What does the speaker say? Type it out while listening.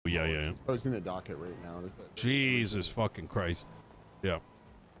yeah. She's posting the docket right now. Jesus fucking Christ. Yeah.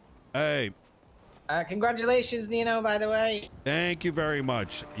 Hey. Congratulations, Nino, by the way. Thank you very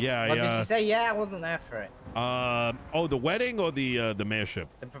much. Yeah, What did she say? Yeah, I wasn't there for it. Oh, the wedding or the mayorship?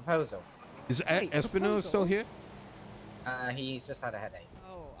 The proposal. Is Espinosa still here? He's just had a headache.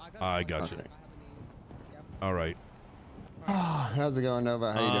 Oh, I got you. Okay. Yep. All right. How's it going,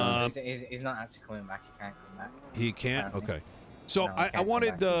 Nova? How you doing? He's not actually coming back. He can't come back. He can't? Apparently. Okay. So No, I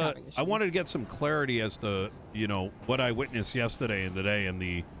wanted having to get some clarity as to, you know, what I witnessed yesterday and today and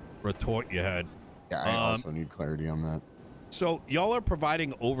the retort you had. Yeah, I also need clarity on that. So y'all are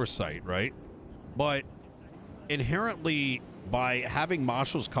providing oversight, right? But inherently, by having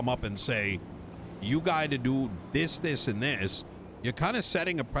marshals come up and say, you got to do this, this, and this, you're kind of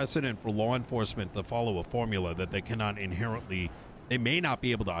setting a precedent for law enforcement to follow a formula that they cannot inherently, they may not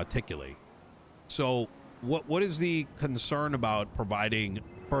be able to articulate. So what is the concern about providing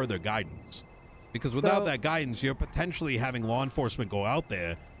further guidance? Because without that guidance, you're potentially having law enforcement go out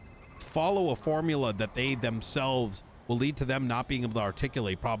there, follow a formula that they themselves will lead to them not being able to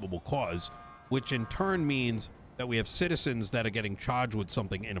articulate probable cause, which in turn means that we have citizens that are getting charged with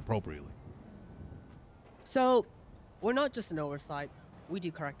something inappropriately. So, we're not just an oversight. We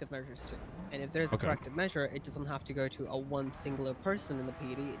do corrective measures too. And if there's a corrective measure, it doesn't have to go to a one singular person in the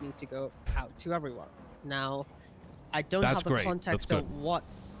PD. It needs to go out to everyone. Now, I don't have the context of what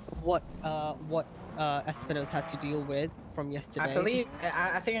Espinosa had to deal with from yesterday. I believe,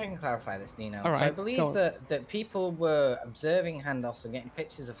 I think I can clarify this, Nino. All right, so I believe that people were observing handoffs and getting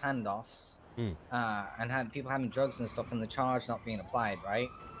pictures of handoffs, and had people having drugs and stuff, and the charge not being applied, right?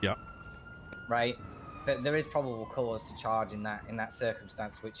 Yeah. Right. There is probable cause to charge in that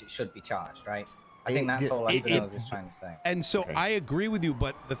circumstance, which it should be charged, right? I think that's all Espinosa is trying to say. And so I agree with you,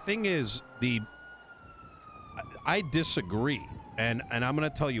 but the thing is, I disagree, and I'm going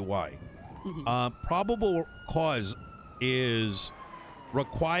to tell you why. Probable cause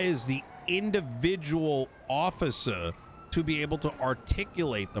requires the individual officer to be able to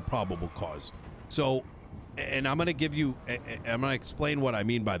articulate the probable cause. So, and I'm going to give you, I'm going to explain what I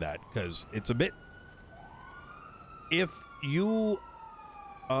mean by that, because it's a bit, if you,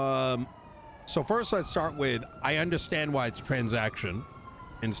 so first let's start with, I understand why it's transaction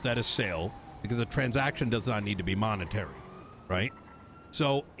instead of sale, because a transaction does not need to be monetary, right?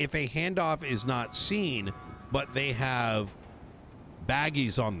 So if a handoff is not seen, but they have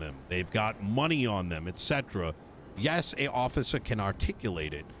baggies on them, they've got money on them, etc., yes, a officer can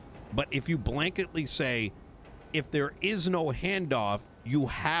articulate it. But if you blanketly say, if there is no handoff, you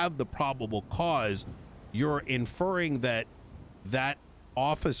have the probable cause, you're inferring that that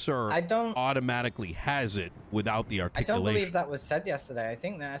officer automatically has it without the articulation. I don't believe that was said yesterday. I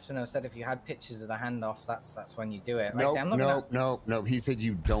think that Espinosa said if you had pictures of the handoffs, that's when you do it. Like, No. He said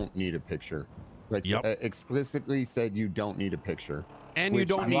you don't need a picture. Like, explicitly said you don't need a picture. And you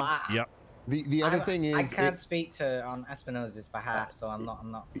don't need. The other thing is, I can't speak on Espinosa's behalf, so I'm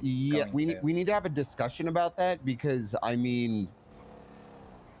not. Yeah, we need to have a discussion about that, because I mean,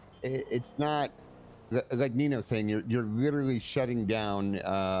 it's not like Nino's saying. You're literally shutting down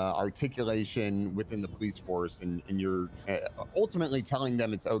articulation within the police force, and you're ultimately telling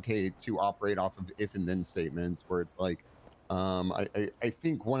them it's okay to operate off of if and then statements, where it's like, I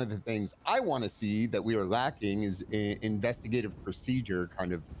think one of the things I want to see that we are lacking is investigative procedure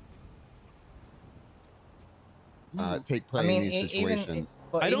kind of take place in these situations.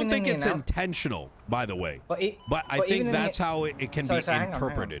 I don't think it's intentional, by the way, but I think that's how it can be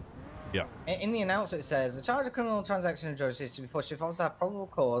interpreted. Yeah. In the announcement, it says the charge of criminal transaction of drugs is to be pushed if officers have probable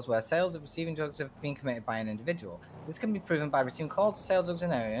cause where sales of receiving drugs have been committed by an individual. This can be proven by receiving calls to sell drugs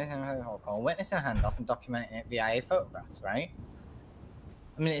in an area, witnessing a handoff, and documenting it via photographs. Right?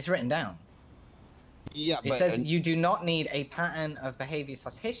 I mean, it's written down. Yeah. It says you do not need a pattern of behavior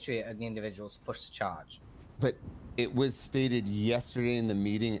 / history of the individual to push the charge. But it was stated yesterday in the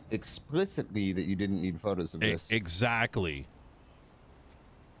meeting explicitly that you didn't need photos of this. Exactly.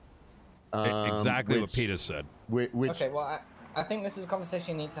 Exactly what Peter said. Okay, well, I think this is a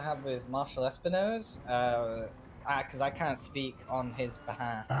conversation you need to have with Marshal Espinosa, because I can't speak on his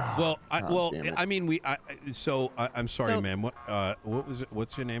behalf. I mean, I'm sorry, ma'am. What was it?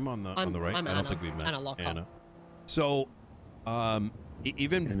 What's your name on the right? I don't think we've met. Anna. So,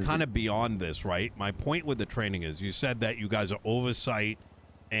 even kind of beyond this, right? My point with the training is, you said that you guys are oversight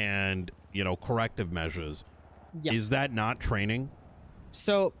and corrective measures. Yep. Is that not training?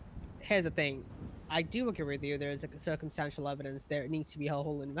 So, here's the thing. I do agree with you. There is a circumstantial evidence. There needs to be a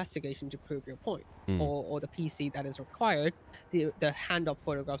whole investigation to prove your point, or the PC that is required, the handoff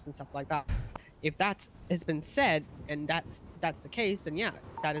photographs and stuff like that. if that has been said and that's the case, then yeah,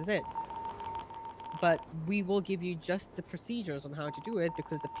 that is it. But we will give you just the procedures on how to do it,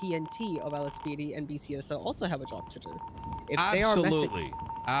 because the PNT of LSPD and BCSO also have a job to do. If they are Absolutely.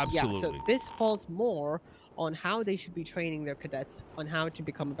 Absolutely. Yeah, so this falls more on how they should be training their cadets on how to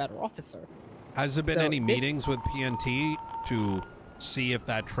become a better officer. Has there been So any this- meetings with PNT to see if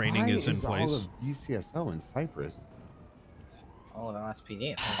that training is in place? All of BCSO in Cyprus? Oh, the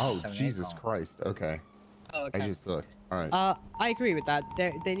LSPD. Oh, Jesus Christ. Okay. Oh, okay. I just looked. All right. I agree with that.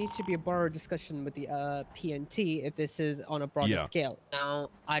 There needs to be a broader discussion with the PNT if this is on a broader scale. Now,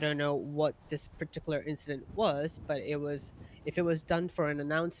 I don't know what this particular incident was, but if it was done for an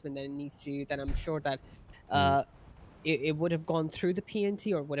announcement, then I'm sure that it would have gone through the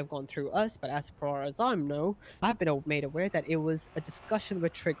PNT or would have gone through us. But as far as I know, I've been made aware that it was a discussion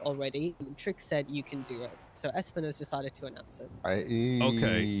with Trig already, and Trig said you can do it. So Espino's decided to announce it.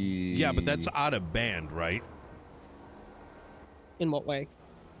 Okay. Yeah, but that's out of band, right? In what way?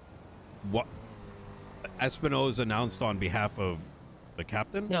 What? Espino's announced on behalf of the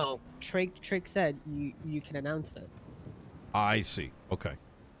captain? No, Trig said you can announce it. I see. Okay.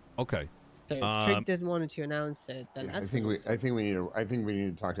 Okay. So if Trig didn't want to announce it, then I think we need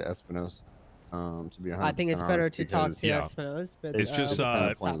to talk to Espino's. To be 100% I think it's better to talk to yeah. Espino's, but it's just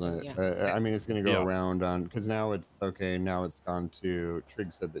I mean, it's going to go around on, because now it's okay. Now it's gone to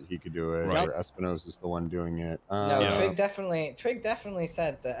Trig said that he could do it. Right. Or Espino's is the one doing it. No, Trig definitely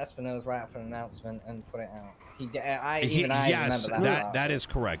said that Espino's write up an announcement and put it out. I yes, remember that. That is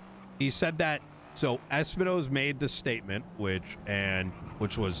correct. He said that. So Espino's made the statement, which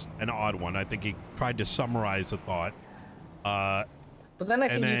was an odd one. I think he tried to summarize the thought. But then I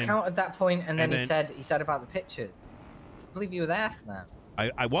think you countered that point, and then he said about the pictures. I believe you were there for that.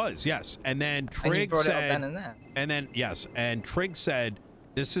 I was, yes. And then Trig said, and Trig said,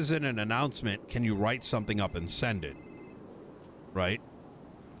 "This isn't an announcement. Can you write something up and send it?" Right?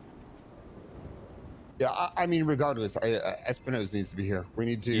 Yeah, I mean, regardless, Espino's needs to be here. We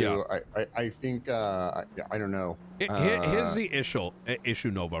need to. Yeah. I think. I don't know. Here's the issue,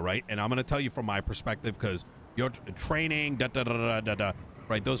 Nova. Right, and I'm going to tell you from my perspective, because your training,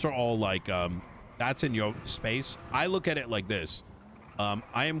 right? Those are all like, that's in your space. I look at it like this. I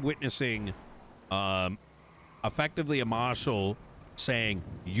am witnessing, effectively a marshal saying,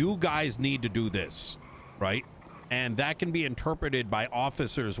 "You guys need to do this," right? And that can be interpreted by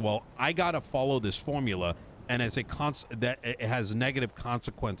officers. Well, I got to follow this formula, and as that it has negative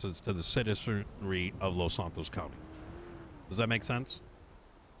consequences to the citizenry of Los Santos County. Does that make sense?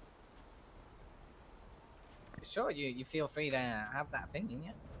 Sure, you feel free to have that opinion,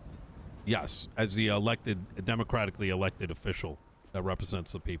 yeah. Yes, as the democratically elected official that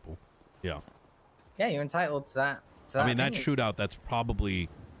represents the people. Yeah. Yeah, you're entitled to that. I mean, that shootout, that's probably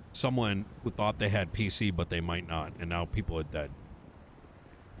someone who thought they had PC, but they might not, and now people are dead.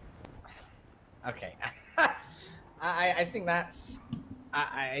 Okay. I think that's...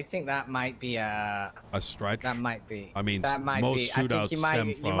 I think that might be a stretch. That might be. I mean, that might most be. shootouts I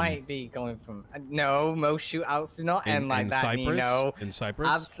think you might be going from. No, most shootouts do not end like that. Cyprus? No, in Cyprus,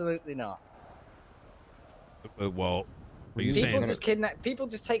 absolutely not. Well, are you people saying just kidnap? People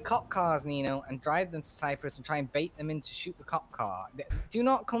just take cop cars, Nino, and drive them to Cyprus and try and bait them in to shoot the cop car. Do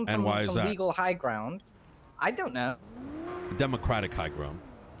not come from some legal high ground. I don't know. Democratic high ground.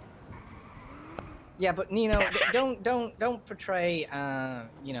 Yeah, but Nino, don't portray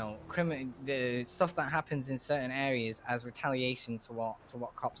the stuff that happens in certain areas as retaliation to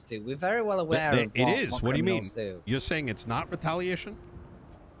what cops do. We're very well aware of it is. What do you mean? Do. You're saying it's not retaliation?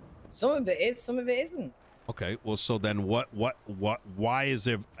 Some of it is, some of it isn't. Okay, well, so then why is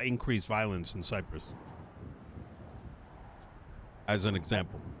there increased violence in Cyprus? As an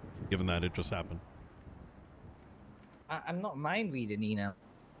example, given that it just happened. I'm not mind reader, Nino.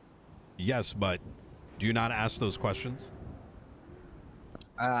 Yes, but do you not ask those questions?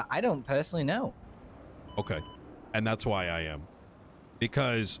 I don't personally know. Okay, and that's why I am.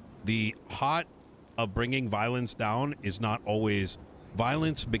 Because the heart of bringing violence down is not always...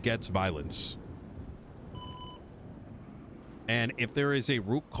 Violence begets violence. And if there is a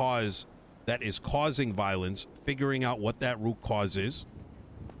root cause that is causing violence, figuring out what that root cause is...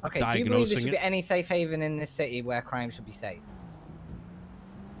 Okay, do you believe there should be any safe haven in this city where crime should be safe?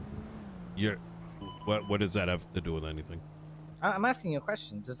 What does that have to do with anything? I'm asking you a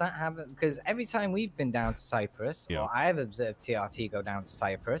question. Does that have... Because every time we've been down to Cyprus, or I've observed TRT go down to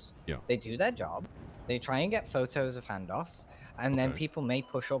Cyprus, they do their job, they try and get photos of handoffs, and then people may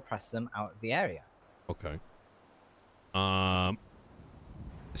push or press them out of the area. Okay.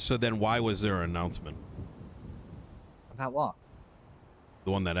 So then why was there an announcement? About what?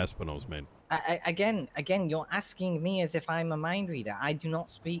 The one that Espino's made. Again, you're asking me as if I'm a mind reader. I do not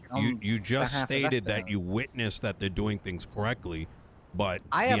speak on You just behalf of stated that Espino. you witnessed that they're doing things correctly, but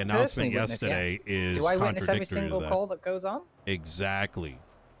I the have announcement personally witnessed, yesterday yes. is Do I witness every contradictory to single that. call that goes on? Exactly.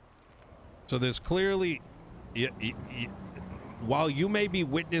 So there's clearly, while you may be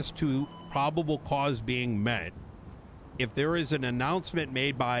witness to probable cause being met, if there is an announcement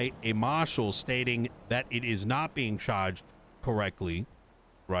made by a marshal stating that it is not being charged correctly,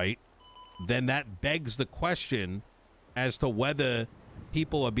 right, then that begs the question as to whether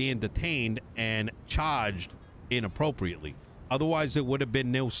people are being detained and charged inappropriately. Otherwise, there would have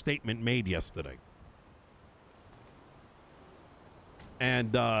been no statement made yesterday.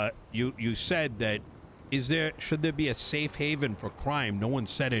 And you said that should there be a safe haven for crime? No one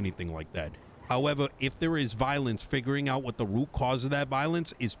said anything like that. However, if there is violence, figuring out what the root cause of that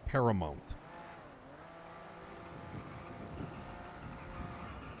violence is paramount.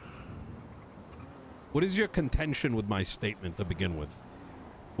 What is your contention with my statement to begin with?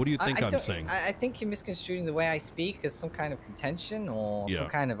 What do you think I'm saying? I think you're misconstruing the way I speak as some kind of contention or some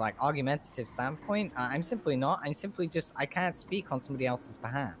kind of like argumentative standpoint. I'm simply not. I'm simply just, I can't speak on somebody else's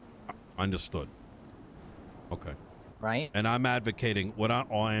behalf. Understood. Okay. Right. And I'm advocating,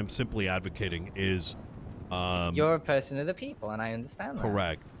 all I am simply advocating is... you're a person of the people, and I understand that.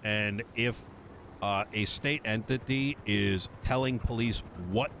 Correct. And if a state entity is telling police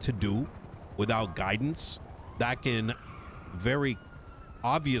what to do without guidance, that can very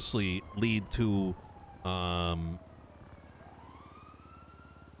obviously lead to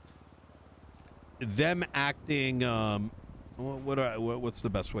them acting what's the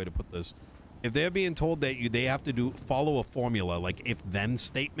best way to put this? If they're being told that they have to follow a formula, like if then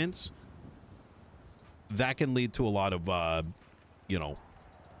statements, that can lead to a lot of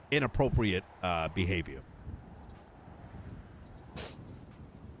inappropriate behavior.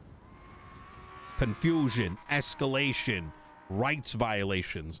 Confusion, escalation, rights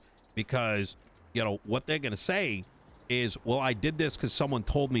violations, because what they're going to say is, well, I did this because someone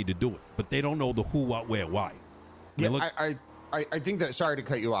told me to do it, but they don't know the who, what, where, why. I think that, sorry to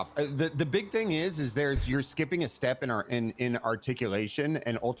cut you off. The big thing is you're skipping a step in articulation,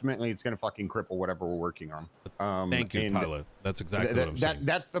 and ultimately it's going to fucking cripple whatever we're working on. Thank you, Tyler. That's exactly what I'm saying.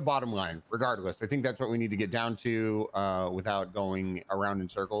 That's the bottom line, regardless. I think that's what we need to get down to without going around in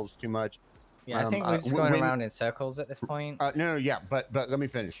circles too much. Yeah, I think we're just going around in circles at this point. No, yeah, but let me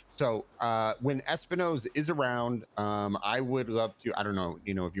finish. So when Espino's is around, I would love to, I don't know,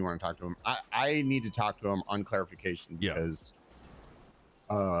 if you want to talk to him. I need to talk to him on clarification because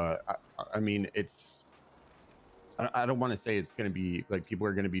I mean, I don't want to say it's going to be like people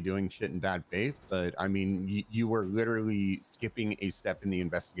are going to be doing shit in bad faith, but I mean, you were literally skipping a step in the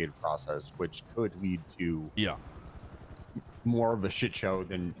investigative process, which could lead to more of a shit show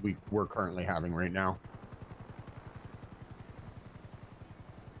than we're currently having right now.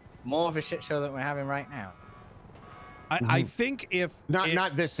 More of a shit show that we're having right now. I think if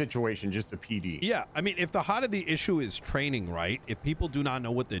not this situation, just the PD. Yeah, I mean, if the heart of the issue is training, right? If people do not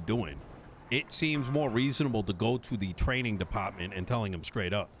know what they're doing, it seems more reasonable to go to the training department and telling them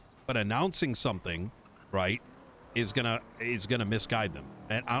straight up. But announcing something, right, is gonna misguide them.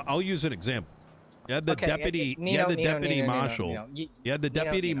 And I'll use an example. You had the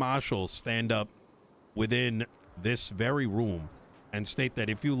deputy marshal stand up within this very room and state that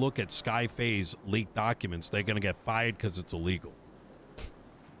if you look at Skyphase leaked documents, they're going to get fired because it's illegal.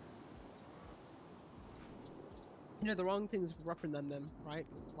 The wrong things reprimand them, right?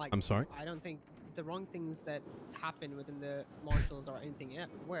 Like, I'm sorry? I don't think the wrong things that happen within the marshals or anything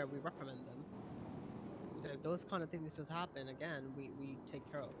where we reprimand them. So if those kind of things just happen, again, we take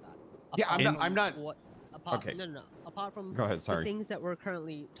care of that. I'm not. Okay. No. Apart from Go ahead, sorry. The things that we're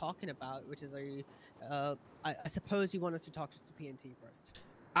currently talking about, which is I suppose you want us to talk to PNT first.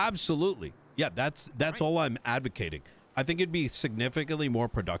 Absolutely. Yeah, that's right. All I'm advocating. I think it'd be significantly more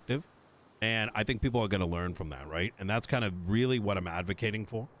productive, and I think people are going to learn from that, right? And that's kind of really what I'm advocating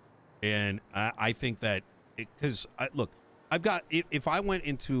for. And I think that because look, I've got if I went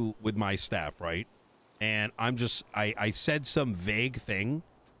into with my staff, right, and I said some vague thing,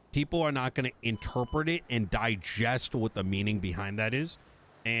 people are not going to interpret it and digest what the meaning behind that is,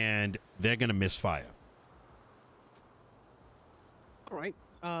 and they're going to misfire. All right.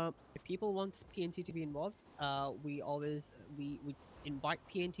 If people want PNT to be involved, we always we invite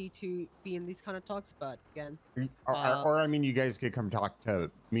PNT to be in these kind of talks. But again, or I mean, you guys could come talk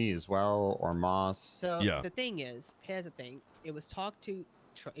to me as well, or Moss. So the thing is, here's the thing: it was talked to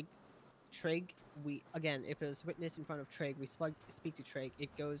Trig. We again, if it was witnessed in front of Trig, we speak to Trig. It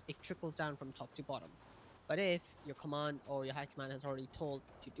trickles down from top to bottom. But if your command or your high command has already told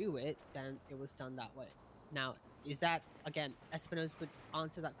to do it, then it was done that way. Now, is that, again, Espinosa could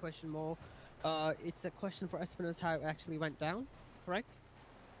answer that question more. It's a question for Espinosa how it actually went down, correct?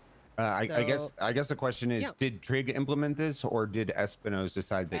 I guess the question is, did Trig implement this, or did Espinosa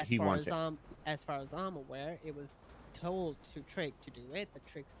decide that he wants it? As far as I'm aware, it was told to Trig to do it. The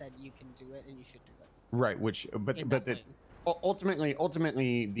Trig said you can do it and you should do it. Right. Ultimately,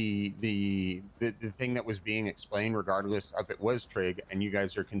 the thing that was being explained, regardless of it was Trig, and you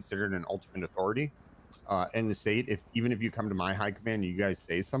guys are considered an ultimate authority in the state. Even if you come to my high command and you guys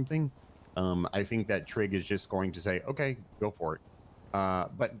say something, I think that Trig is just going to say, okay, go for it.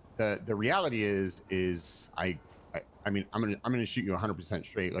 But the reality is I mean, I'm gonna shoot you 100%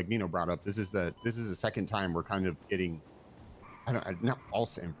 straight. Like Nino brought up, this is the second time we're kind of getting, not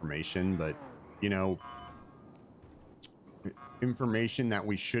false information, but information that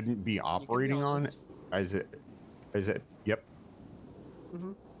we shouldn't be operating on. Yep.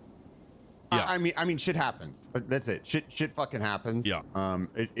 Mm-hmm. Yeah. I mean, shit happens, but that's it. Shit fucking happens. Yeah.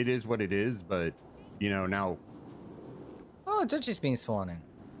 It is what it is, but now. Oh, judge is being sworn in.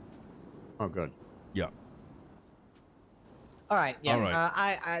 Oh, good. Yeah. All right. Yeah. All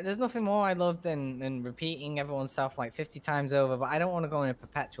right. I there's nothing more I love than repeating everyone's stuff like 50 times over, but I don't want to go in a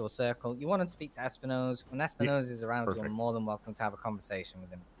perpetual circle. You want to speak to Espinosa. When Espinosa is around, you're more than welcome to have a conversation with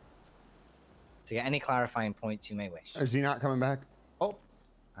him to get any clarifying points you may wish. Is he not coming back? Oh,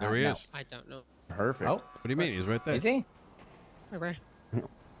 there he is. I don't know. Perfect. Oh, what do you mean? He's right there. Is he? Where?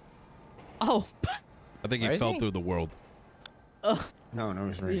 Oh. I think he fell through the world. Oh. No,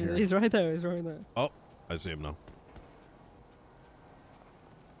 he's right here. He's right there. He's right there. Oh, I see him now.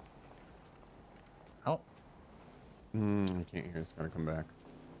 Oh. I can't hear. It's gotta come back.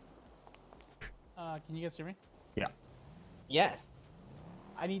 Can you guys hear me? Yeah. Yes.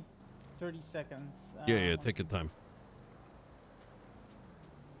 I need 30 seconds. Yeah, take your time.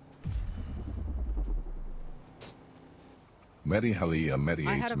 Medi Halia, Medi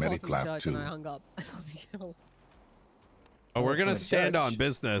H, Medi Clap 2. And I hung up. Oh, we're gonna stand on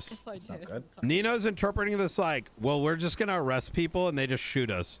business. That's not good. Nino's interpreting this like, well, we're just gonna arrest people and they just shoot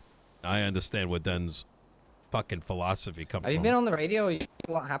us. I understand what Den's fucking philosophy comes from. Have you been on the radio?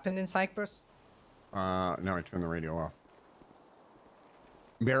 What happened in Cyprus? No, I turned the radio off.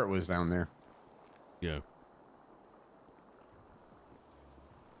 Barrett was down there. Yeah.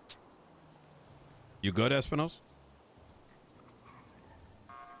 You good, Espinosa?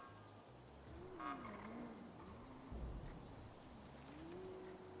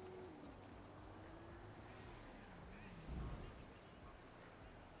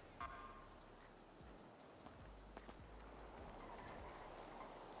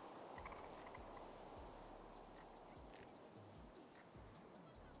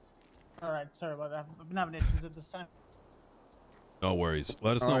 All right, sorry about that. I've been having issues at this time. No worries.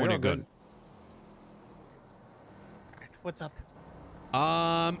 Let us know when you're good. What's up?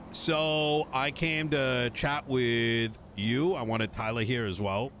 So I came to chat with you. I wanted Tyler here as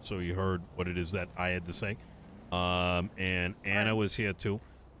well, so you heard what it is that I had to say. And Anna was here too.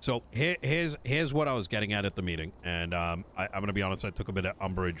 So here's what I was getting at the meeting, and I'm gonna be honest, I took a bit of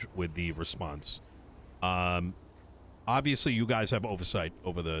umbrage with the response. Obviously, you guys have oversight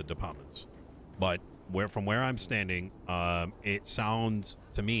over the departments, but from where I'm standing, it sounds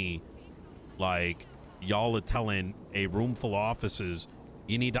to me like y'all are telling a room full of officers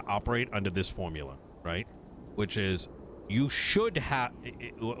you need to operate under this formula, right? Which is you should have,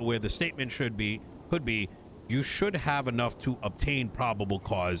 where the statement could be, you should have enough to obtain probable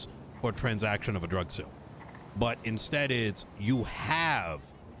cause for transaction of a drug sale. But instead it's you have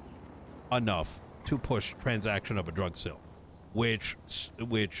enough to push transaction of a drug sale, which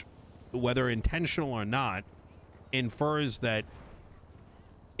whether intentional or not infers that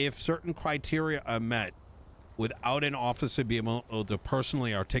if certain criteria are met without an officer being able to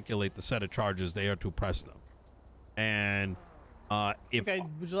personally articulate the set of charges, they are to press them. And if okay,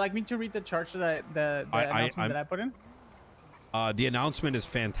 would you like me to read the charge that the announcement that I put in? The announcement is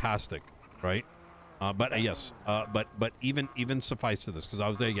fantastic, right? But yes, but even suffice to this, because I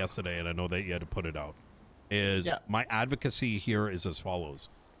was there yesterday and I know that you had to put it out. My advocacy here is as follows: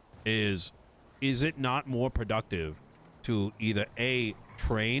 is it not more productive to either A,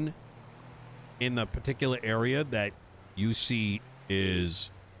 train in the particular area that you see is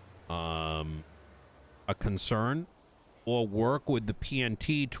a concern, or work with the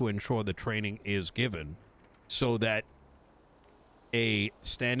PNT to ensure the training is given, so that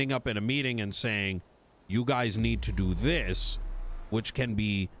standing up in a meeting and saying you guys need to do this, which can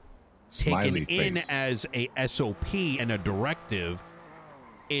be taken in as a SOP and a directive,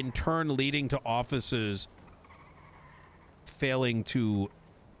 in turn leading to officers failing to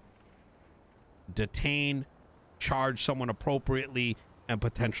detain, charge someone appropriately, and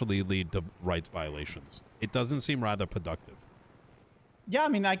potentially lead to rights violations. It doesn't seem rather productive. Yeah, I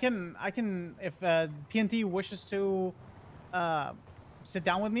mean, I can, if PNT wishes to sit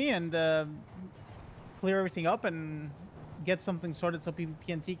down with me and clear everything up and get something sorted so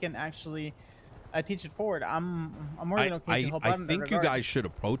PNT can actually teach it forward, I'm more than okay to help out in that I think you guys should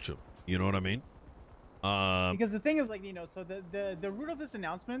approach him. You know what I mean? Because the thing is, like, so the root of this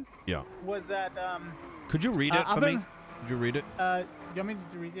announcement was that could you read it for me? Could you read it? You want me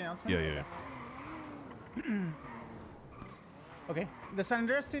to read the announcement? Yeah. Okay. The San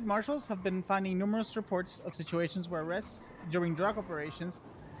Andreas State Marshals have been finding numerous reports of situations where arrests during drug operations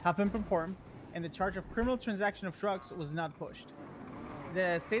have been performed and the charge of criminal transaction of drugs was not pushed.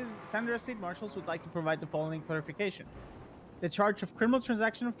 The San Andreas State Marshals would like to provide the following clarification. The charge of criminal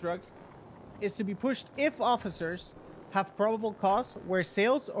transaction of drugs is to be pushed if officers have probable cause where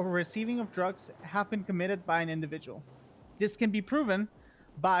sales or receiving of drugs have been committed by an individual. This can be proven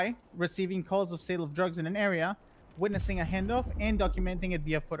by receiving calls of sale of drugs in an area, witnessing a handoff, and documenting it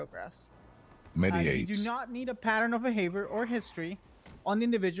via photographs. You do not need a pattern of behavior or history on the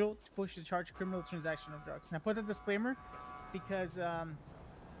individual to push the charge of criminal transaction of drugs. And I put a disclaimer because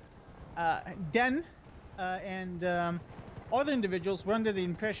Den and other individuals were under the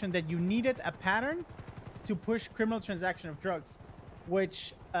impression that you needed a pattern to push criminal transaction of drugs,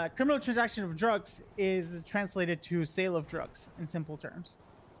 which criminal transaction of drugs is translated to sale of drugs in simple terms.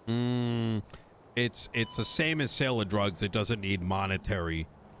 It's the same as sale of drugs. It doesn't need monetary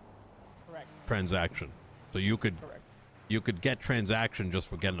transaction. So you could get transaction just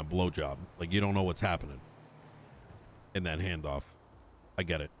for getting a blowjob. Like, you don't know what's happening in that handoff. I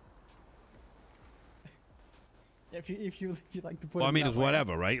get it. If you like to put. Well, I mean, it's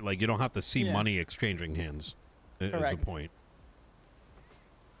whatever, right? Like, you don't have to see money exchanging hands. Is the point.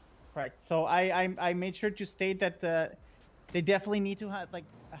 Correct. So I made sure to state that they definitely need to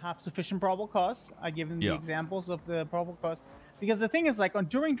have sufficient probable cause. I give them the examples of the probable cause, because the thing is, like,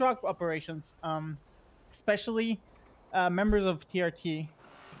 during drug operations, especially members of TRT,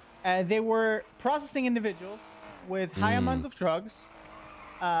 they were processing individuals with high amounts of drugs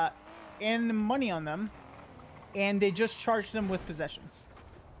and money on them, and they just charged them with possessions.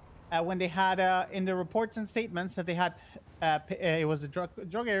 When they had in the reports and statements that they had, it was a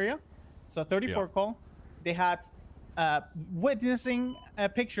drug area, so a 34 call. They had witnessing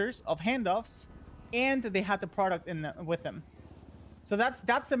pictures of handoffs, and they had the product with them. So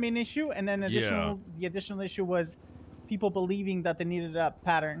that's the main issue. And then the additional issue was people believing that they needed a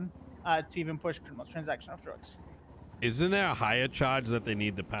pattern to even push criminal transaction of drugs. Isn't there a higher charge that they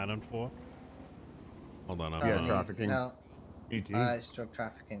need the pattern for? Hold on. Trafficking. No. ET. It's drug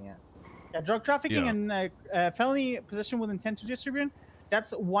trafficking, Yeah, drug trafficking and felony possession with intent to distribute.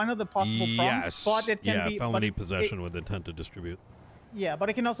 That's one of the possible prongs. But it can be felony possession with intent to distribute. Yeah, but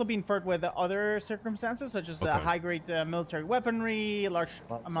it can also be inferred with other circumstances, such as high-grade military weaponry, large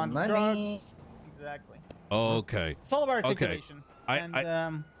amount of drugs. Exactly. Okay. It's all about articulation.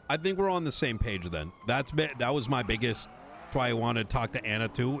 I think we're on the same page then. That was my biggest. That's why I wanted to talk to Anna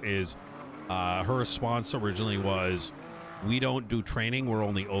too. Is her response originally was, "We don't do training. We're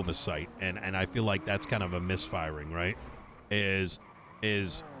only oversight," and I feel like that's kind of a misfiring, right?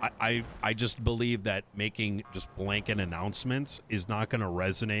 I just believe that making just blanket announcements is not going to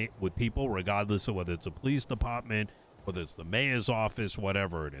resonate with people, regardless of whether it's a police department, whether it's the mayor's office,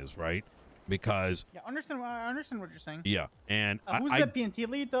 whatever it is, right? Because I understand what you're saying. Yeah, and who's the PNT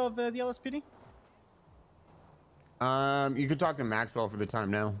lead of the LSPD? You could talk to Maxwell for the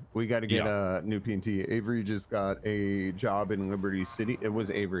time now. We got to get a new PNT. Avery just got a job in Liberty City. It was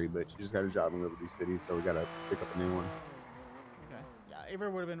Avery, but she just got a job in Liberty City, so we got to pick up a new one. Okay. Yeah,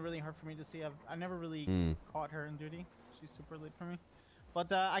 Avery would have been really hard for me to see. I never really caught her in duty. She's super late for me.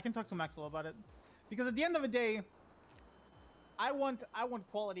 But I can talk to Maxwell about it, because at the end of the day, I want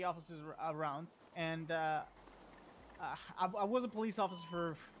quality officers around, and I was a police officer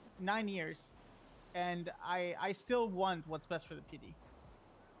for 9 years. And I still want what's best for the PD.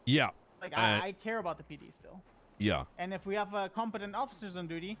 Yeah. Like, I care about the PD still. Yeah. And if we have competent officers on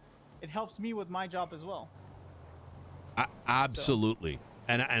duty, it helps me with my job as well. Absolutely. So.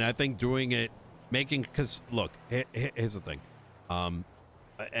 And I think doing it, because look, here's the thing. And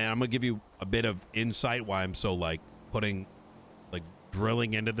I'm going to give you a bit of insight why I'm so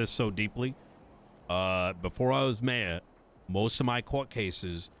drilling into this so deeply. Before I was mayor, most of my court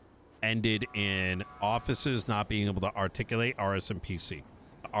cases ended in officers not being able to articulate RSMPC.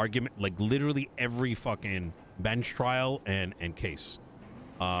 The argument, like literally every fucking bench trial and case.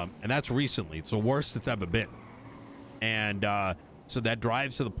 And that's recently. It's the worst it's ever been. And so that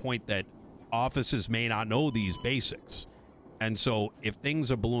drives to the point that offices may not know these basics. And so if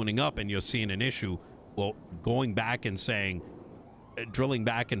things are ballooning up and you're seeing an issue, well, going back and saying, drilling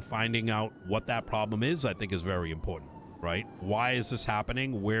back and finding out what that problem is, I think is very important, right? Why is this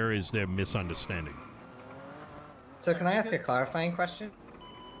happening? Where is there misunderstanding? So can I ask a clarifying question?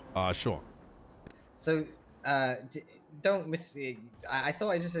 Sure. So, don't miss. I thought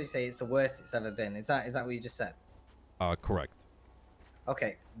I just heard you say it's the worst it's ever been. Is that what you just said? Correct.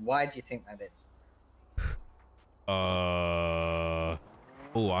 Okay. Why do you think that is? Oh,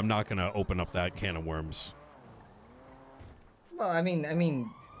 I'm not gonna open up that can of worms. Well, I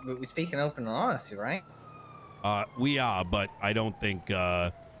mean, we're speaking open and honestly, right? We are, but I don't think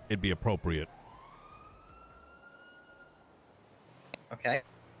it'd be appropriate. Okay.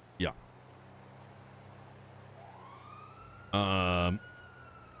 Yeah. Well,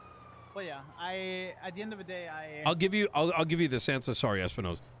 yeah. At the end of the day, I'll give you this answer. Sorry,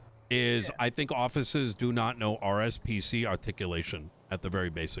 Espinosa. I think offices do not know RSPC articulation at the very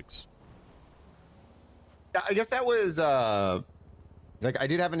basics. Yeah, I guess that was like I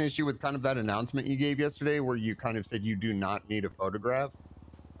did have an issue with kind of that announcement you gave yesterday, where you kind of said you do not need a photograph.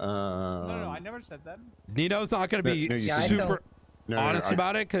 No, I never said that. Nino's not going to be super honest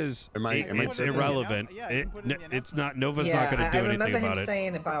about it because it's irrelevant. It's not. Nova's not going to do anything about it.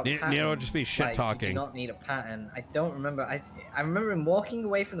 Saying about Nino would just be shit talking. You do not need a pattern. I don't remember. I remember him walking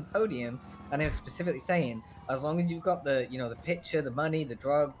away from the podium, and he was specifically saying, as long as you've got the the picture, the money, the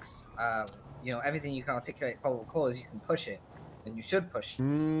drugs, everything you can articulate probable cause, you can push it. And you should push.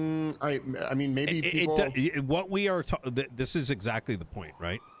 I mean, maybe people... what we are... this is exactly the point,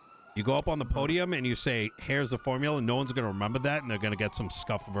 right? You go up on the podium and you say, here's the formula, and no one's going to remember that, and they're going to get some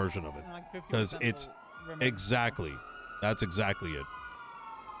scuffed version of it. Because it's... Exactly. That's exactly it.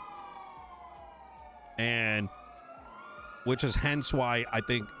 And... which is hence why I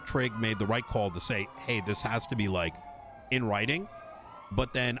think Trig made the right call to say, hey, this has to be, like, in writing.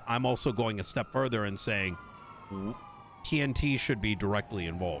 But then I'm also going a step further and saying... TNT should be directly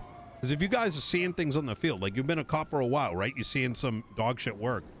involved. Because if you guys are seeing things on the field, like you've been a cop for a while, right? You're seeing some dog shit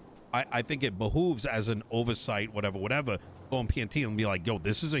work. I think it behooves as an oversight, whatever, go on PNT and be like, yo,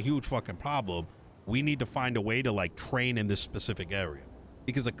 this is a huge fucking problem. We need to find a way to like train in this specific area.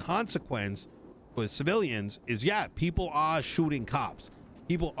 Because the consequence for civilians is, yeah, people are shooting cops.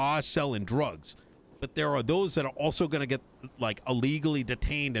 People are selling drugs. But there are those that are also going to get like illegally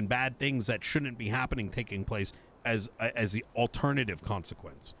detained and bad things that shouldn't be happening taking place as the alternative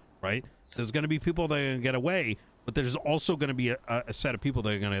consequence, right? So there's going to be people that are going to get away, but there's also going to be a set of people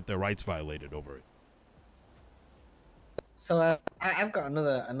that are going to get their rights violated over it. So I've got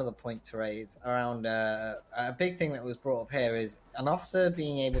another point to raise around a big thing that was brought up here is an officer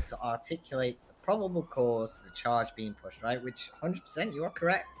being able to articulate the probable cause to the charge being pushed, right? Which 100% you are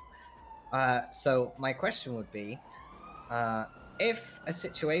correct. So my question would be, if a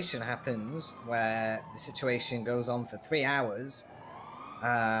situation happens where the situation goes on for 3 hours,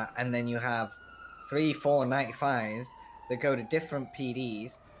 and then you have 3, 4 95s that go to different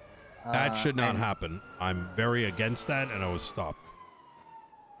PDs. That should not happen. I'm very against that, and I was stopped.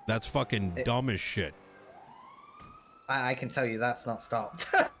 That's fucking dumb as shit. I can tell you that's not stopped.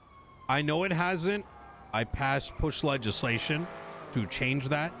 I know it hasn't. I passed push legislation to change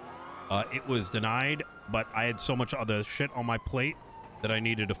that. It was denied, but I had so much other shit on my plate that I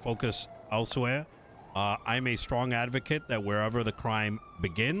needed to focus elsewhere. I'm a strong advocate that wherever the crime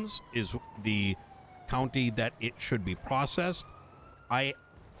begins is the county that it should be processed.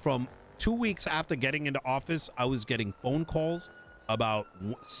 From 2 weeks after getting into office, I was getting phone calls about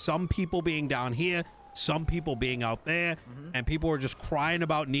some people being down here, some people being out there, and people were just crying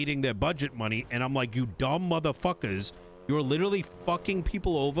about needing their budget money. And I'm like, you dumb motherfuckers, you're literally fucking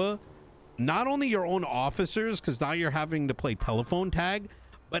people over. Not only your own officers, because now you're having to play telephone tag,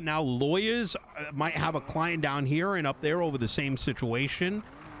 but now lawyers might have a client down here and up there over the same situation.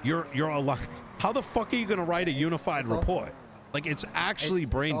 You're a lot. How the fuck are you going to write a unified report? Like, it's actually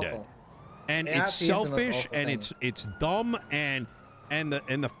brain dead, and it's selfish, and it's dumb, and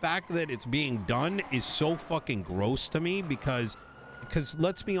the fact that it's being done is so fucking gross to me because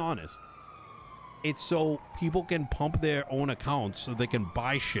let's be honest, it's so people can pump their own accounts so they can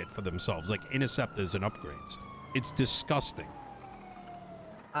buy shit for themselves, like interceptors and upgrades. It's disgusting.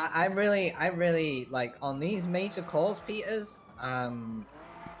 I really like on these major calls, Peters, on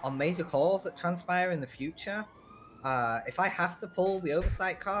major calls that transpire in the future. If I have to pull the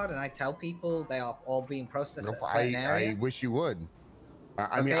oversight card and I tell people they are all being processed at a certain area, I wish you would.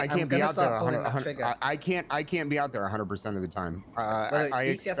 I mean, I can't be out there 100. I can't be out there 100% of the time. Whether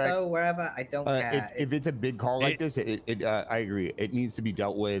it's BCSO, wherever, I don't care. If it's a big call like this, I agree. It needs to be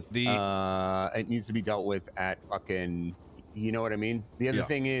dealt with. It needs to be dealt with at fucking. You know what I mean? The other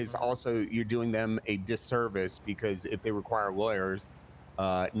thing is also you're doing them a disservice because if they require lawyers,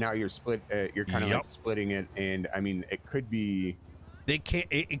 now you're split. You're kind of like splitting it, and I mean, it could be. They can't.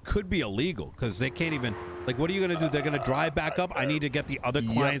 It could be illegal because they can't even. Like, what are you gonna do? They're gonna drive back up. I need to get the other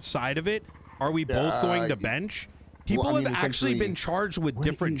client's side of it. Are we both going to bench? People have actually been charged with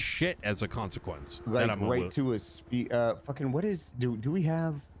different shit as a consequence. Like right to a speed. Fucking what is? Do we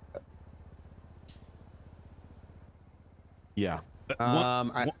have? Yeah.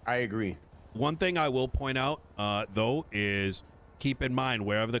 I agree. One thing I will point out, though, is keep in mind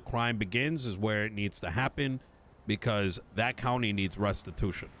wherever the crime begins is where it needs to happen, because that county needs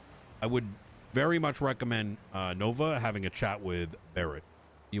restitution. I would very much recommend Nova having a chat with Barrett.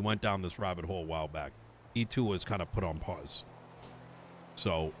 He went down this rabbit hole a while back. He too was kind of put on pause.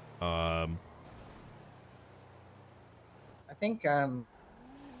 So, I think I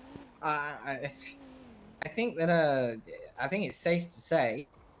think that I think it's safe to say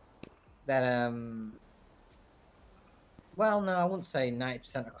that well, no, I wouldn't say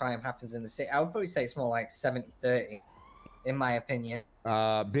 90% of crime happens in the city. I would probably say it's more like 70-30, in my opinion.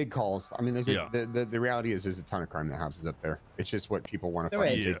 Big calls. I mean, there's the reality is there's a ton of crime that happens up there. It's just what people want to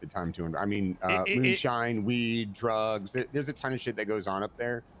fucking take the time to. I mean, moonshine, weed, drugs. There's a ton of shit that goes on up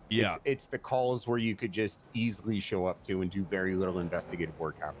there. Yeah, it's the calls where you could just easily show up to and do very little investigative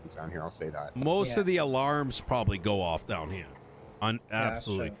work happens down here. I'll say that. Most of the alarms probably go off down here.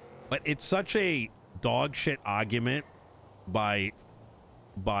 Absolutely. But it's such a dog shit argument by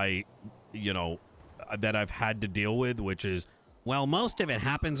you know, that I've had to deal with, which is, well, most of it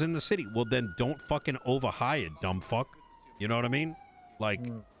happens in the city. Well, then don't fucking overhire, dumb fuck. You know what I mean? Like,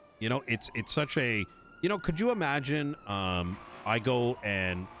 you know, it's such a, you know, could you imagine I go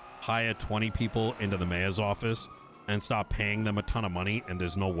and hire 20 people into the mayor's office and start paying them a ton of money and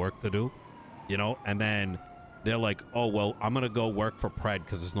there's no work to do, you know? And then they're like, oh, well, I'm going to go work for Pred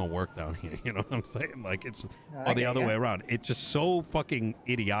because there's no work down here. You know what I'm saying? Like, it's the other way around. It's just so fucking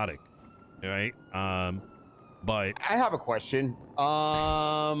idiotic, right? But I have a question.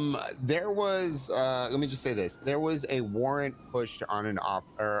 There was let me just say this. There was a warrant pushed on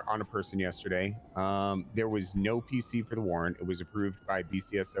on a person yesterday. There was no PC for the warrant. It was approved by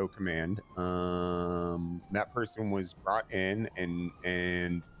BCSO command. That person was brought in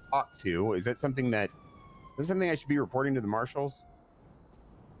and talked to. Is that something I should be reporting to the marshals?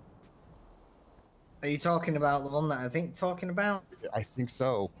 Are you talking about the one that I think talking about? I think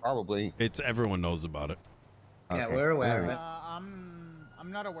so, probably. Everyone knows about it. Yeah, we're aware of it.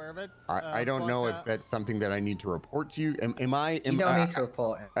 I'm not aware of it. I don't know if that's something that I need to report to you. You don't need to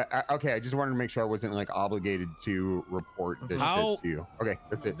report it. Okay, I just wanted to make sure I wasn't like obligated to report this shit to you. Okay,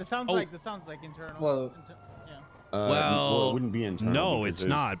 that's it. This sounds like internal. Well, well, it wouldn't be internal. No, it's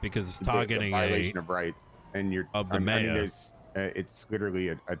not, because it's targeting a violation of rights, and you're of the mayor. I mean, there's it's literally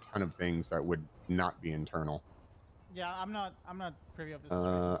a ton of things that would not be internal. Yeah, I'm not privy of this.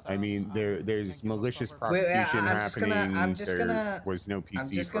 I mean, there's malicious prosecution happening. There was no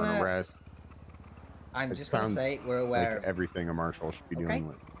PC for an arrest. I'm just gonna say we're aware of everything a marshal should be dealing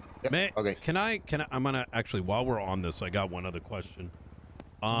with. Yep. Okay. Can I? I'm gonna actually, while we're on this, I got one other question.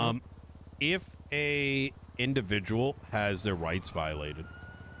 If a individual has their rights violated,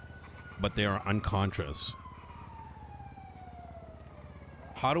 but they are unconscious,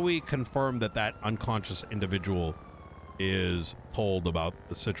 how do we confirm that that unconscious individual is told about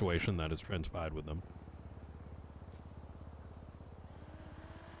the situation that has transpired with them?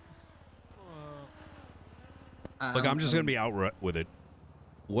 Like, I'm just gonna be outright with it.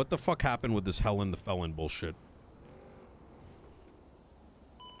 What the fuck happened with this Helen the Felon bullshit?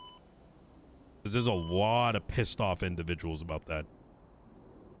 Because there's a lot of pissed off individuals about that.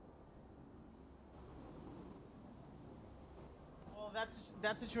 Well,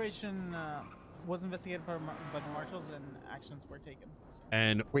 that situation was investigated by the marshals and actions were taken. So.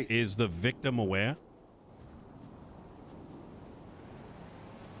 And is the victim aware?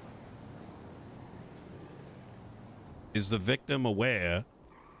 Is the victim aware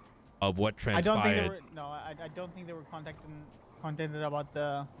of what transpired? I don't think they were contacted about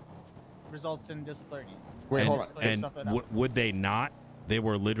the results in disciplinary. Wait, hold on. And would they not? They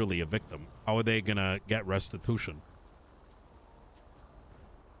were literally a victim. How are they gonna get restitution?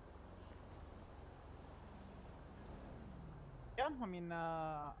 Yeah, I mean,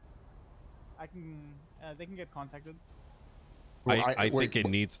 they can get contacted. I think it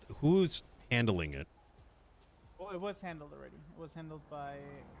needs. Who's handling it? Well, it was handled already. It was handled by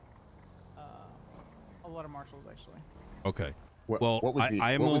a lot of marshals actually. Okay. Well,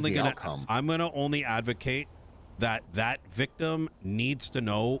 I'm gonna only advocate that victim needs to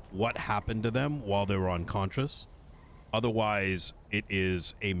know what happened to them while they were unconscious. Otherwise, it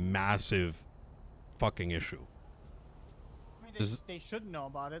is a massive fucking issue. I mean, they should know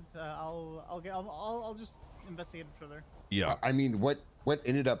about it. I'll just investigate it further. Yeah. I mean, what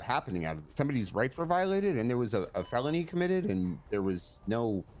ended up happening out of it? Somebody's rights were violated, and there was a felony committed, and there was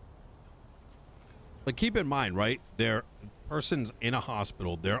no. Like, keep in mind, right? There, person's in a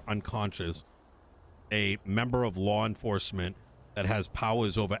hospital. They're unconscious. A member of law enforcement that has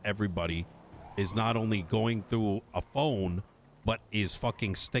powers over everybody is not only going through a phone, but is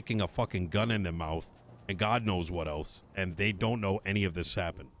fucking sticking a fucking gun in their mouth and God knows what else. And they don't know any of this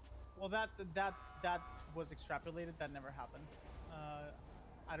happened. Well, that was extrapolated. That never happened.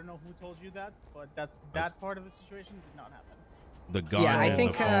 I don't know who told you that, but that part of the situation did not happen. The gun and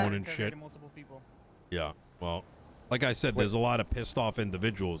the phone and shit. Multiple people. Yeah, well, like I said, there's a lot of pissed off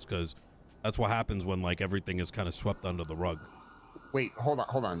individuals because that's what happens when like everything is kind of swept under the rug. Wait, hold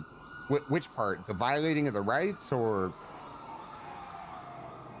on. Which part? The violating of the rights, or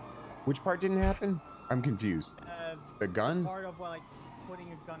which part didn't happen? I'm confused. The gun? Part of like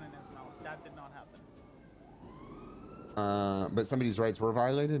putting a gun in his mouth. That did not happen. But somebody's rights were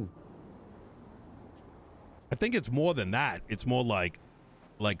violated? I think it's more than that. It's more like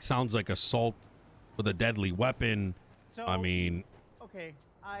sounds like assault with a deadly weapon. So, I mean, okay,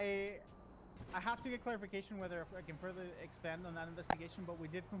 I have to get whether I can further expand on that investigation, but we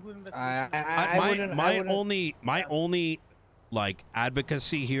did conclude investigation. My only like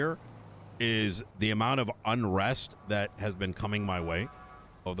advocacy here is the amount of unrest that has been coming my way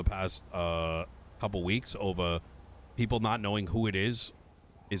over the past couple weeks over people not knowing who it is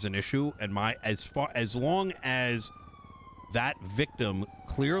an issue. And as long as that victim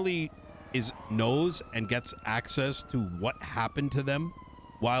clearly knows and gets access to what happened to them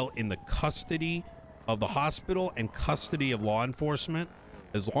while in the custody of the hospital and custody of law enforcement,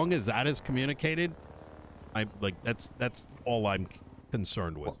 as long as that is communicated, that's all I'm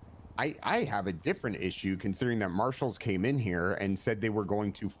concerned with. Well, I have a different issue considering that marshals came in here and said they were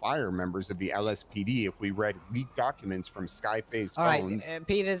going to fire members of the LSPD if we read leaked documents from Skyface phones. All right,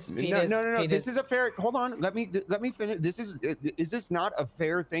 Peters. No. Peters. This is a fair. Hold on. Let me finish. Is this not a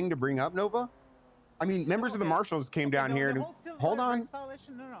fair thing to bring up, Nova? I mean, members of the marshals came down here. Hold on.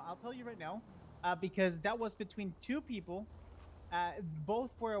 Violation? No, I'll tell you right now, because that was between two people.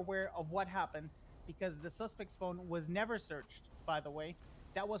 Both were aware of what happened because the suspect's phone was never searched. By the way,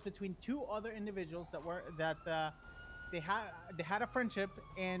 that was between two other individuals they had a friendship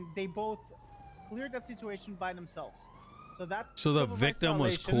and they both cleared that situation by themselves. So the victim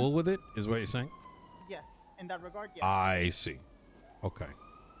was cool with it, is what you're saying? Yes, in that regard, yes. I see. Okay.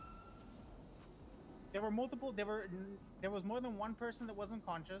 There were multiple. There was more than one person that wasn't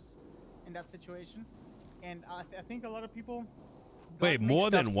conscious in that situation, and I think a lot of people. Wait, more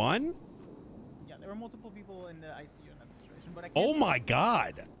than one? Yeah, there were multiple people in the ICU in that situation. But oh my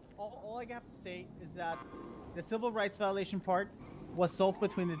God! All I have to say is that the civil rights violation part was solved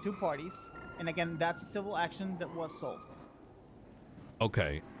between the two parties, and again, that's a civil action that was solved.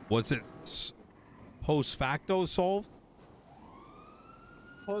 Okay, was it post facto solved?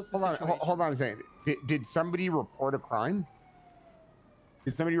 Hold on a second. Did somebody report a crime?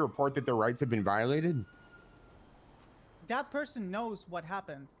 Did somebody report that their rights have been violated? That person knows what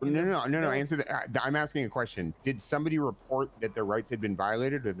happened. No. Answer that. I'm asking a question. Did somebody report that their rights had been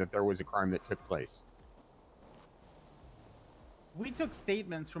violated or that there was a crime that took place? We took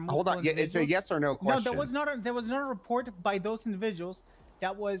statements from Hold on. It's a yes or no question. No, there was not a report by those individuals.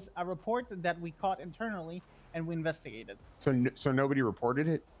 That was a report that we caught internally and we investigated. So nobody reported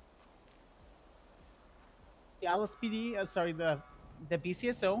it? The LSPD, the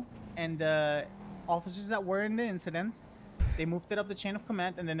BCSO and the officers that were in the incident, they moved it up the chain of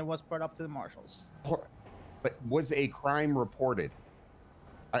command and then it was brought up to the marshals. But was a crime reported?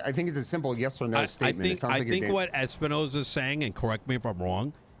 I think it's a simple yes or no statement. I think what Espinosa is saying, and correct me if I'm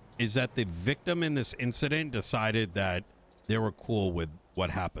wrong, is that the victim in this incident decided that they were cool with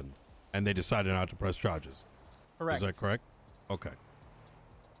what happened and they decided not to press charges. Correct. Is that correct? Okay.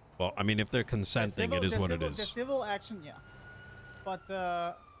 Well, I mean, if they're consenting, it is what it is. The civil action, yeah. But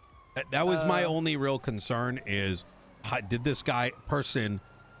that was my only real concern is, did this person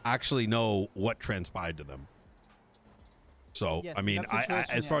actually know what transpired to them? So, yes, I mean,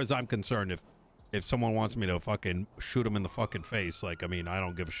 as far as I'm concerned, if someone wants me to fucking shoot them in the fucking face, like, I mean, I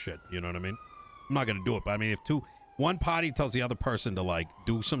don't give a shit. You know what I mean? I'm not going to do it. But I mean, if one party tells the other person to like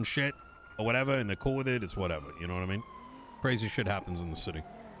do some shit or whatever, and they're cool with it, it's whatever. You know what I mean? Crazy shit happens in the city.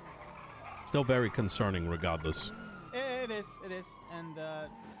 Still very concerning, regardless. It is, and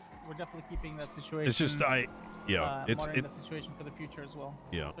we're definitely keeping that situation. It's just monitoring the situation for the future as well.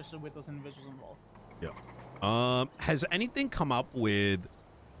 Yeah, especially with those individuals involved. Yeah. Has anything come up with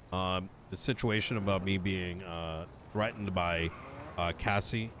the situation about me being threatened by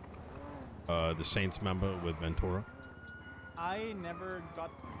Cassie, the Saints member with Ventura? I never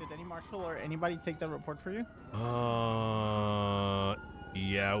did any marshal or anybody take that report for you?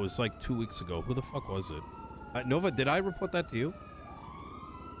 Yeah, it was like 2 weeks ago. Who the fuck was it? Nova, did I report that to you?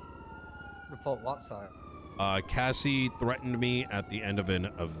 Report what, sorry? Cassie threatened me at the end of an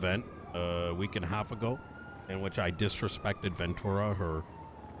event a week and a half ago, in which I disrespected Ventura.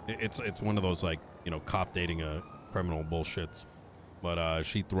 It's one of those, like, you know, cop dating a criminal bullshits. But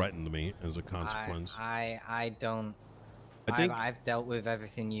she threatened me as a consequence. I don't. I've dealt with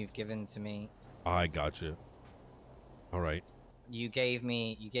everything you've given to me. I got you. All right. You gave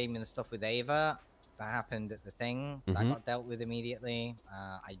me the stuff with Ava. That happened at the thing. That got dealt with immediately.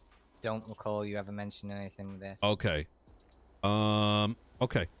 I don't recall you ever mentioned anything with this. Okay.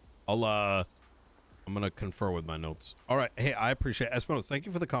 Okay. I'm gonna confer with my notes. All right. Hey, I appreciate Espinosa. Thank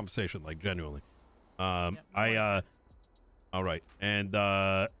you for the conversation. Like, genuinely. All right. And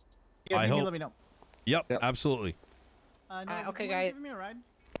I hope. Let me know. Yep. Absolutely. No, okay, guys. Give me a ride.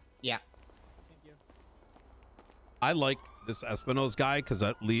 Yeah. Thank you. I like this Espinosa guy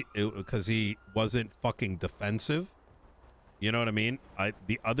because he wasn't fucking defensive. You know what I mean? I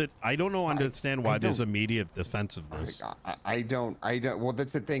don't understand why there's immediate defensiveness. I don't. Well,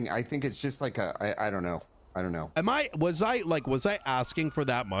 that's the thing. I think it's just like I don't know. Was I asking for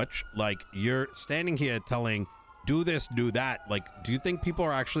that much? Like, you're standing here telling, do this, do that. Like, do you think people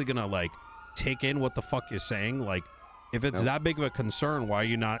are actually gonna, like, take in what the fuck you're saying? Like, if it's that big of a concern, why are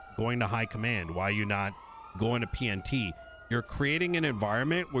you not going to high command? Why are you not going to PNT? You're creating an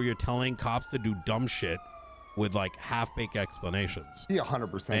environment where you're telling cops to do dumb shit with, like, half-baked explanations. He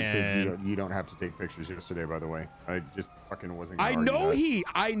 100% said you don't have to take pictures yesterday, by the way. I just fucking wasn't gonna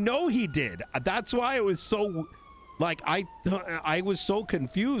I know he did. That's why it was so, like, I was so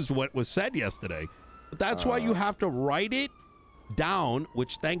confused what was said yesterday. But that's why you have to write it down,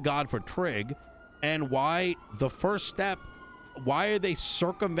 which thank God for Trig, and why the first step, why are they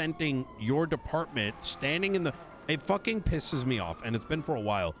circumventing your department, standing in the, it fucking pisses me off, and it's been for a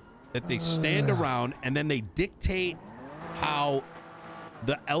while, that they stand around and then they dictate how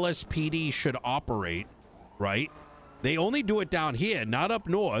the LSPD should operate, right? They only do it down here, not up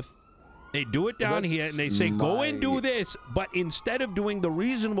north. They do it down here, and they say, go and do this, but instead of doing the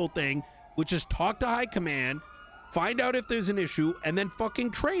reasonable thing, which is talk to high command, find out if there's an issue, and then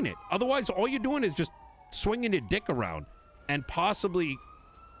fucking train it. Otherwise, all you're doing is just swinging your dick around and possibly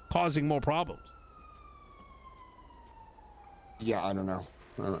causing more problems. Yeah, I don't know.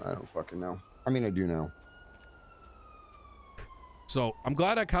 I don't fucking know. I mean, I do know. So I'm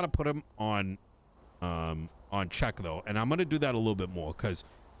glad I kind of put him on check, though, and I'm gonna do that a little bit more, because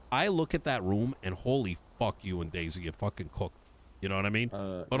I look at that room and holy fuck, you and Daisy, you fucking cooked. You know what I mean?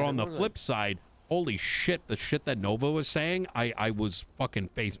 But on the flip side, holy shit, the shit that Nova was saying, I was fucking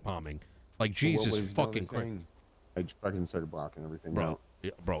face palming. Like, Jesus fucking Christ. I just fucking started blocking everything bro. out.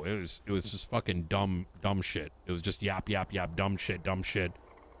 Yeah, bro, it was just fucking dumb shit. It was just yap, dumb shit.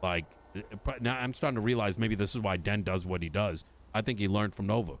 Like, now I'm starting to realize maybe this is why Den does what he does. I think he learned from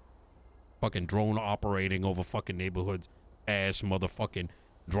Nova. Fucking drone operating over fucking neighborhoods. Ass motherfucking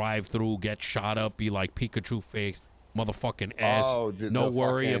drive through, get shot up, be like Pikachu face. Motherfucking ass. No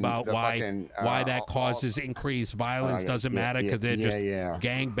worry about why that causes increased violence. Doesn't matter because they're just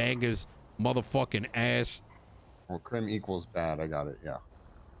gangbangers. Motherfucking ass. Well, crim equals bad. I got it. Yeah.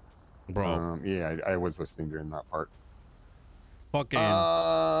 Bro. Yeah, I was listening during that part. Fucking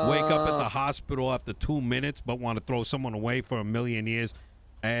wake up at the hospital after 2 minutes, but want to throw someone away for a million years.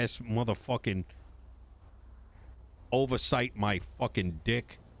 Ass motherfucking oversight my fucking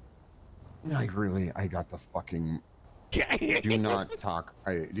dick. I got the fucking... Do not talk.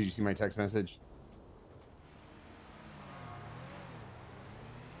 Did you see my text message?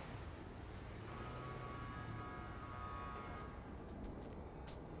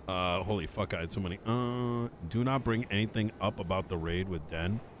 Holy fuck, I had so many. Do not bring anything up about the raid with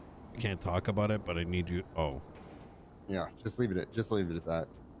Den. I can't talk about it, but I need you. Oh. Yeah, just leave it at that.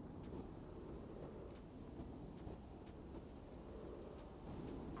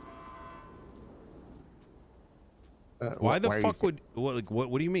 Why the fuck would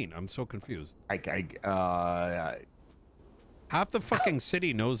what do you mean? I'm so confused. Half the fucking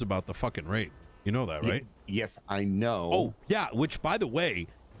city knows about the fucking raid. You know that, right? Yes, I know. Oh, yeah, which by the way,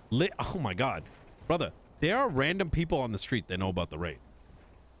 Oh my God, brother, there are random people on the street that know about the raid.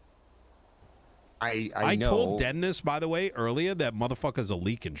 I know. told Den this, by the way, earlier, that motherfuckers are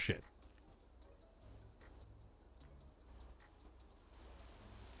leaking shit.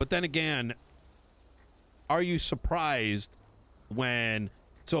 But then again, are you surprised when...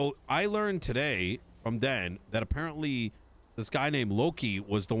 So I learned today from Den that apparently this guy named Loki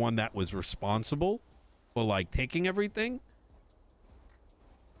was the one that was responsible for, like, taking everything.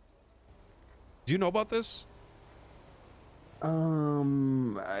 Do you know about this? I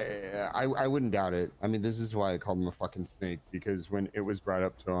wouldn't doubt it. I mean, this is why I called him a fucking snake, because when it was brought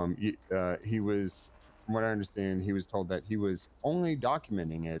up to him, he was, from what I understand, he was told that he was only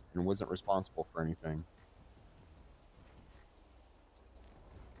documenting it and wasn't responsible for anything.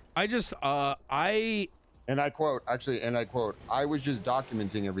 And I quote, I was just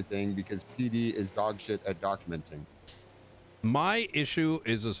documenting everything because PD is dog shit at documenting. My issue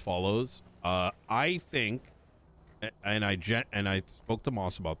is as follows. I think, and I spoke to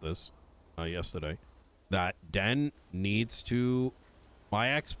Moss about this yesterday, that Den needs to,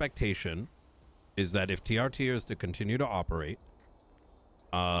 my expectation is that if TRT is to continue to operate,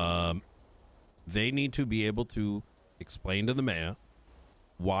 they need to be able to explain to the mayor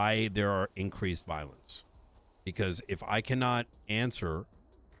why there are increased violence. Because if I cannot answer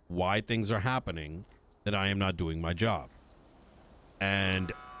why things are happening, then I am not doing my job.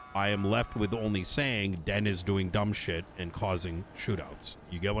 And I am left with only saying Den is doing dumb shit and causing shootouts.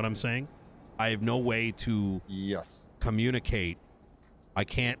 You get what I'm saying? I have no way to communicate. I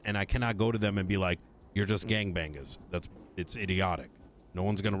cannot go to them and be like, you're just gangbangers. It's idiotic. No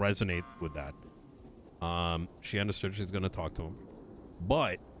one's going to resonate with that. She understood she's going to talk to him.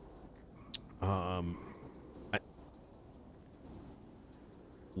 But,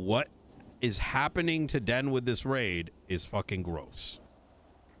 what is happening to Den with this raid is fucking gross.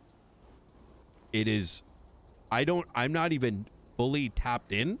 It is, I'm not even fully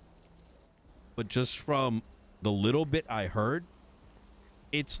tapped in, but just from the little bit I heard,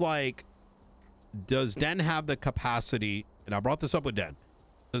 it's like, does Den have the capacity, and I brought this up with Den,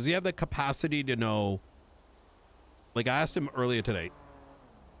 does he have the capacity to know, like I asked him earlier today,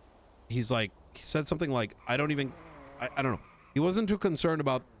 he said something like, I don't know. He wasn't too concerned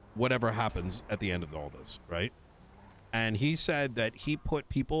about whatever happens at the end of all this, right? And he said that he put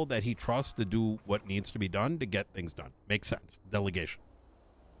people that he trusts to do what needs to be done to get things done. Makes sense. Delegation.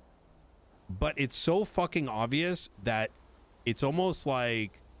 But it's so fucking obvious that it's almost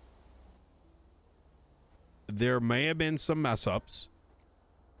like there may have been some mess ups,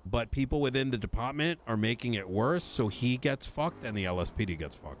 but people within the department are making it worse, so he gets fucked and the LSPD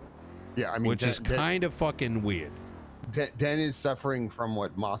gets fucked. Yeah, I mean, which is kind of fucking weird. Den is suffering from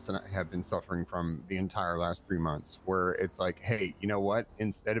what Moss and I have been suffering from the entire last 3 months, where it's like, hey, you know what?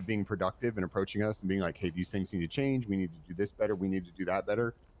 Instead of being productive and approaching us and being like, hey, these things need to change. We need to do this better. We need to do that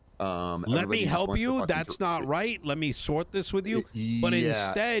better. Let me help you. That's not right. Let me sort this with you. But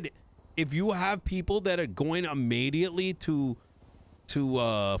instead, if you have people that are going immediately to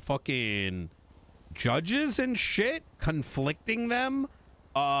fucking judges and shit, conflicting them,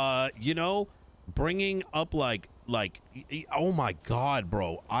 you know, bringing up like, oh my God,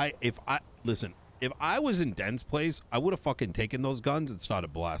 bro. If I was in Den's place, I would have fucking taken those guns and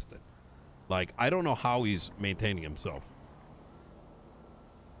started blasting. Like, I don't know how he's maintaining himself.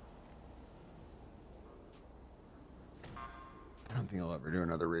 I don't think I'll ever do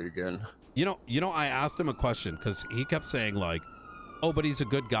another raid again. You know, I asked him a question because he kept saying like, oh, but he's a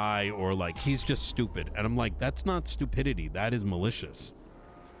good guy, or like, he's just stupid. And I'm like, that's not stupidity. That is malicious.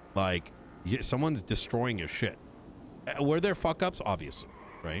 Like, someone's destroying your shit. Were there fuck ups? Obviously,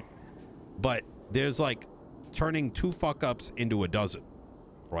 right? But there's like turning 2 fuck ups into a dozen,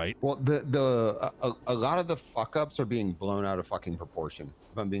 right? Well, a lot of the fuck ups are being blown out of fucking proportion,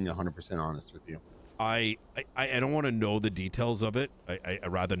 if I'm being 100% honest with you. I don't want to know the details of it. I'd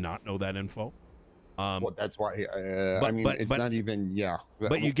rather not know that info. Well, that's why. I mean, it's not even. Yeah.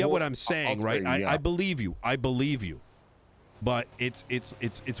 But you get what I'm saying, right? I believe you. I believe you. But it's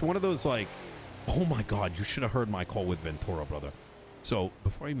one of those like, oh my God, you should have heard my call with Ventura, brother. So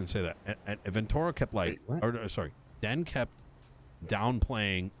before I even say that, and Ventura kept like, Den kept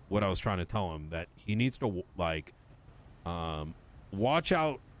downplaying what I was trying to tell him, that he needs to like, watch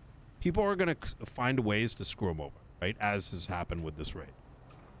out. People are going to find ways to screw him over, right? As has happened with this raid.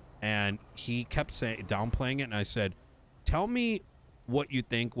 And he kept downplaying it. And I said, tell me what you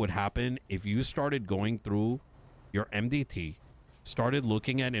think would happen if you started going through your MDT, started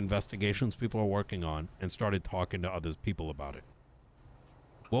looking at investigations people are working on, and started talking to other people about it.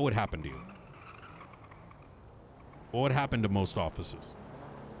 What would happen to you? What would happen to most officers?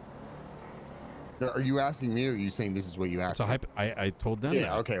 Are you asking me, or are you saying this is what you asked? So I told them.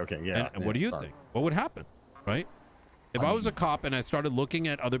 Yeah. that. Okay. Yeah. And what do you think? What would happen, right? If I was a cop and I started looking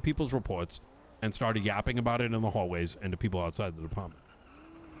at other people's reports and started yapping about it in the hallways and to people outside the department.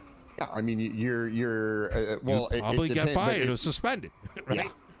 Yeah, I mean, you're well, you'd probably get fired or suspended, right? Yeah.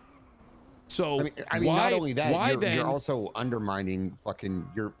 So I mean, not only that, then, you're also undermining fucking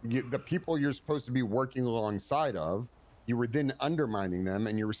the people you're supposed to be working alongside of. You were then undermining them,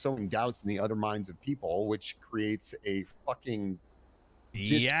 and you were sowing doubts in the other minds of people, which creates a fucking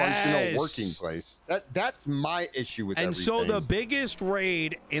dysfunctional working place. That's my issue with everything. So the biggest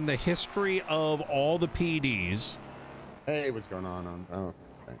raid in the history of all the PDs. Hey, what's going on? Oh,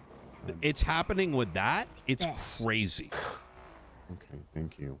 okay. It's happening with that. It's crazy. Okay,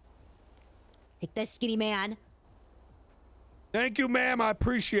 thank you. Take this, skinny man. Thank you, ma'am. I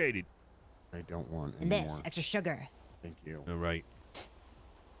appreciate it. I don't want and any this more. extra sugar. Thank you. All right.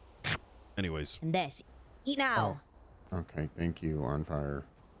 Anyways. And this. Eat now. Oh. Okay, thank you. On fire.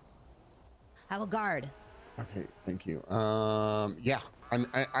 Have a guard. Okay, thank you. Yeah.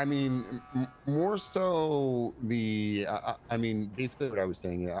 I mean, more so the. I mean, basically what I was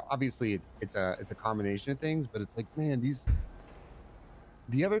saying. Obviously, it's a combination of things, but it's like, man, these.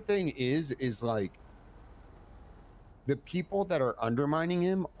 The other thing is like. The people that are undermining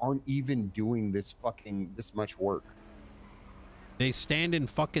him aren't even doing this much work. They stand in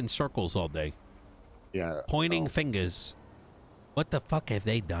fucking circles all day. Yeah. Pointing fingers. What the fuck have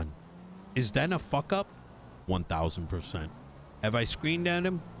they done? Is that a fuck up? 1000%. Have I screened at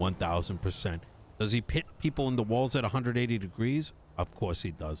him? 1000%. Does he pit people in the walls at 180 degrees? Of course he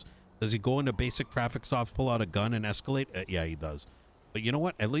does. Does he go into basic traffic stops, pull out a gun and escalate? Yeah, he does. But you know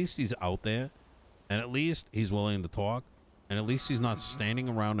what? At least he's out there. And at least he's willing to talk. And at least he's not standing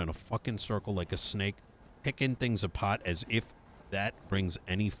around in a fucking circle like a snake, picking things apart as if that brings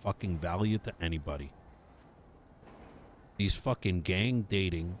any fucking value to anybody. These fucking gang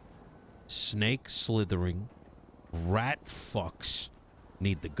dating, snake slithering, rat fucks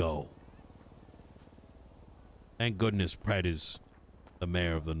need to go. Thank goodness Pred is the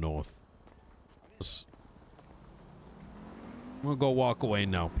mayor of the North. I'm gonna go walk away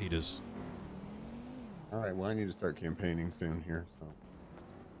now, Peters. All right, well, I need to start campaigning soon here, so.